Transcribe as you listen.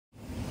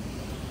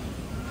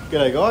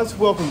G'day guys,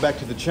 welcome back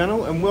to the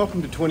channel and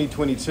welcome to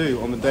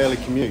 2022 on the Daily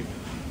Commute.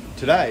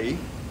 Today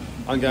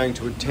I'm going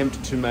to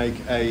attempt to make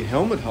a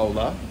helmet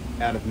holder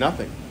out of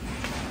nothing.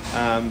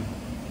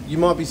 You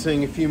might be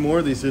seeing a few more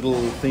of these little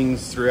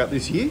things throughout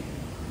this year,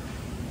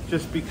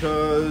 just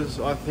because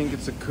I think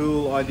it's a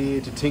cool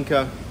idea to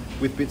tinker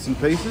with bits and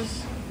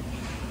pieces,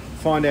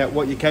 find out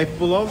what you're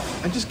capable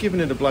of and just giving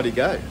it a bloody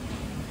go,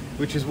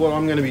 which is what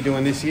I'm going to be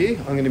doing this year.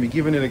 I'm going to be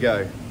giving it a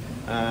go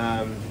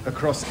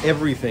across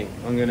everything.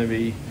 I'm going to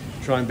be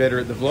trying better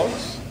at the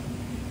vlogs,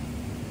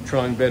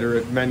 trying better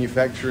at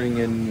manufacturing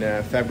and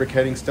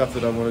fabricating stuff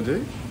that I want to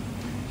do.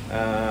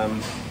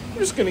 I'm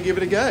just going to give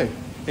it a go.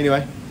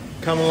 Anyway,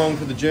 come along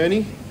for the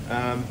journey.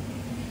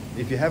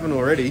 If you haven't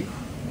already,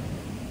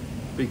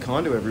 be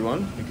kind to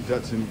everyone, because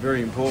that's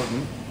very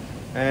important.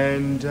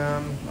 And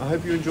I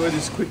hope you enjoy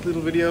this quick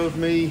little video of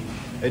me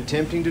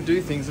attempting to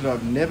do things that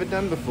I've never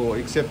done before,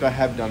 except I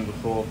have done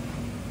before.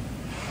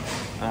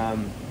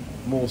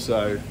 More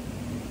so,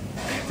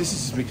 this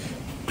is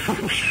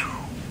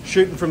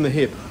shooting from the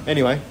hip.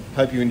 Anyway,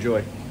 hope you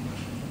enjoy.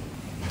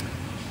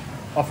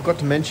 I forgot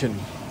to mention,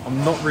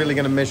 I'm not really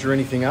going to measure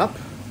anything up.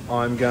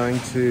 I'm going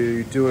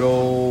to do it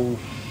all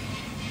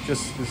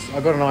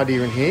I've got an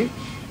idea in here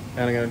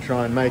and I'm going to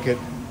try and make it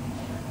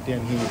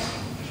down here.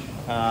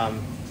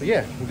 But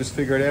yeah, we'll just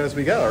figure it out as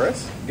we go, I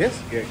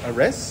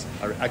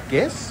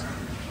guess.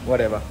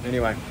 Whatever.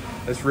 Anyway,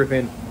 let's rip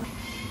in.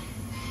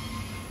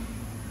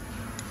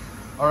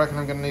 I reckon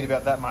I'm going to need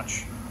about that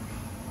much.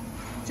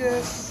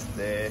 Just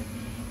there.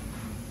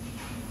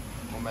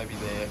 Or maybe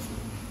there.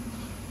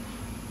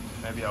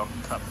 Maybe I'll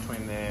cut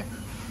between there.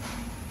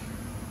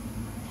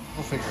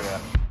 We'll figure it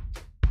out.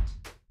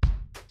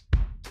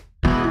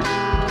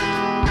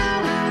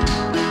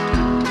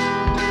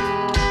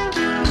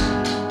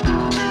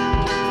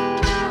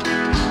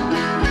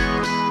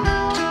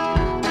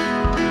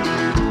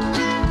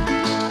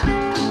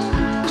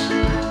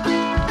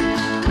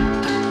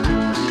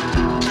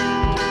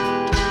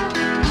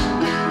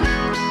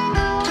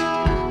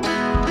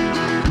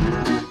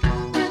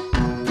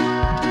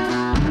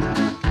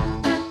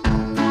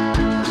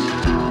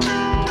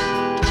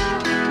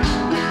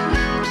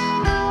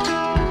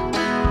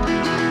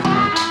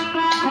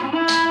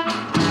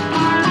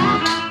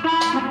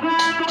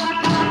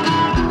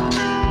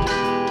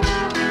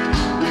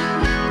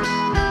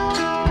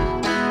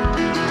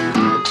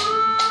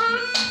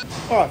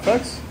 Alright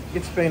folks,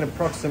 it's been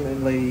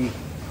approximately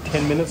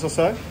 10 minutes or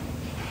so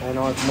and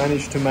I've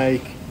managed to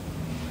make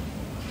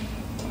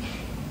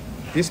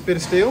this bit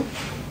of steel,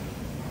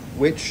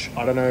 which,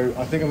 I don't know,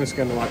 I think I'm just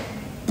going to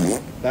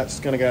that's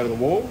going to go to the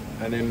wall,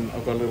 and then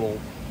I've got a little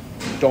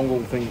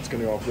dongle thing that's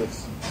going to go off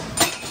this,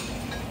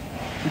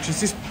 which is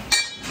this.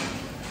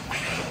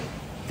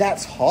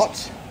 That's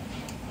hot.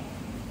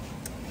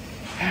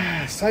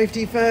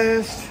 Safety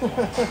first.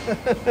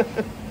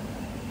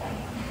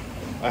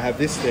 I have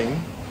this thing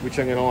which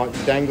I'm going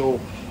to dangle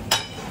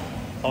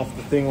off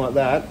the thing like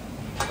that,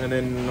 and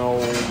then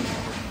I'll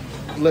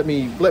let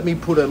me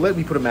put a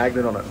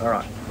magnet on it. All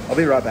right, I'll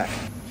be right back.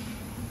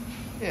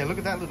 Yeah, look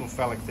at that little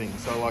phallic thing.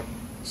 So like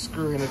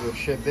screw into the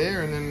shed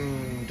there, and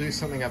then do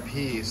something up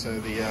here so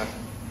the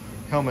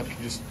helmet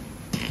can just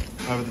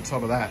over the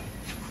top of that.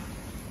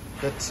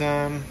 But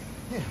yeah,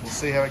 we'll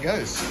see how it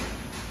goes.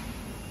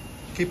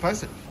 Keep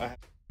posted.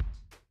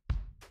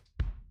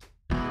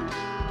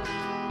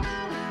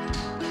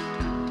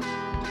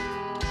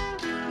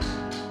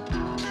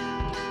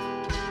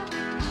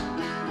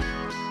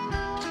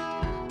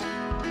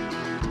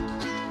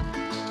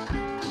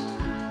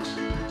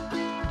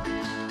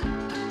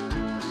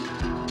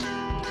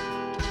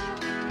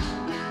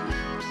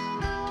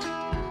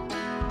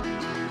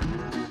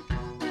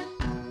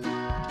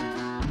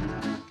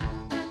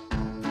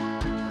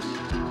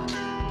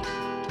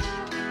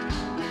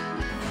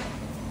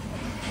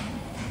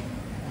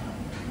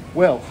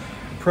 Well,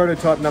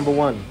 prototype number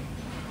one.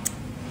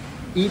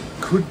 It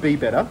could be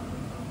better.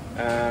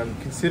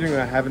 Considering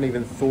I haven't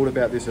even thought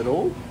about this at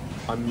all,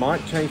 I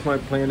might change my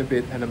plan a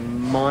bit and I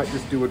might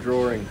just do a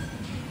drawing.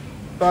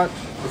 But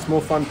it's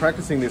more fun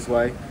practicing this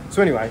way.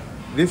 So anyway,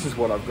 this is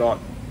what I've got.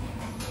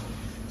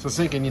 So I was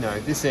thinking, you know,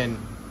 this end,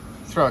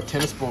 throw a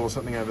tennis ball or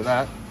something over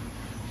that.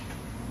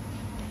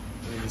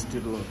 I just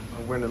did I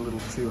went a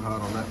little too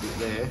hard on that bit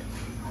there.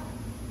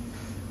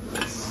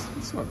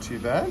 It's not too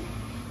bad.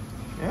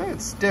 Yeah,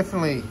 it's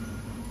definitely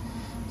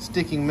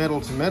sticking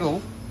metal to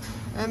metal.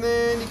 And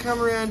then you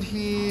come around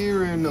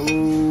here and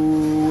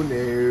oh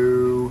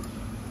no,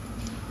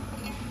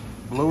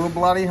 blew a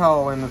bloody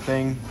hole in the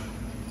thing.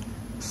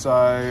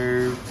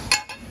 So,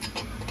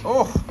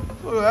 oh,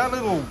 look at that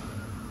little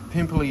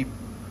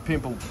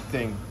pimple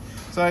thing.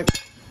 So,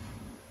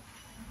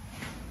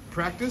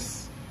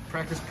 practice,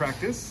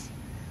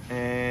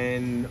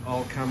 and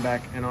I'll come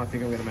back and I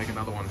think I'm going to make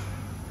another one.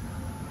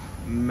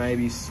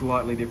 Maybe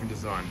slightly different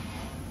design.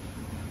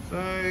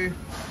 So,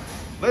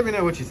 let me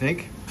know what you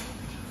think.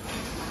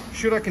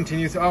 Should I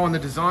continue? Oh, and the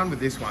design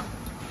with this one,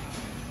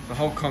 the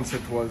whole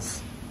concept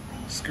was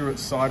screw it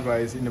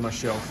sideways into my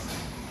shelf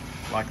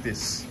like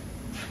this.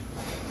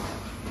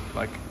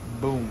 like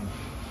boom,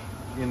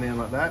 in there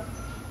like that,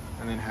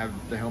 and then have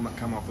the helmet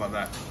come off like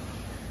that.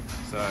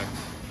 So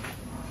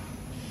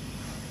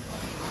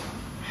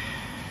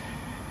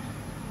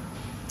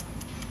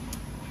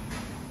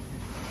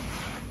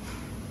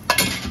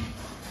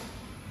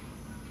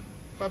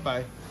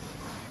bye-bye.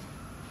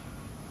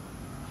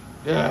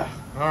 Yeah,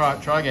 all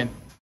right, try again.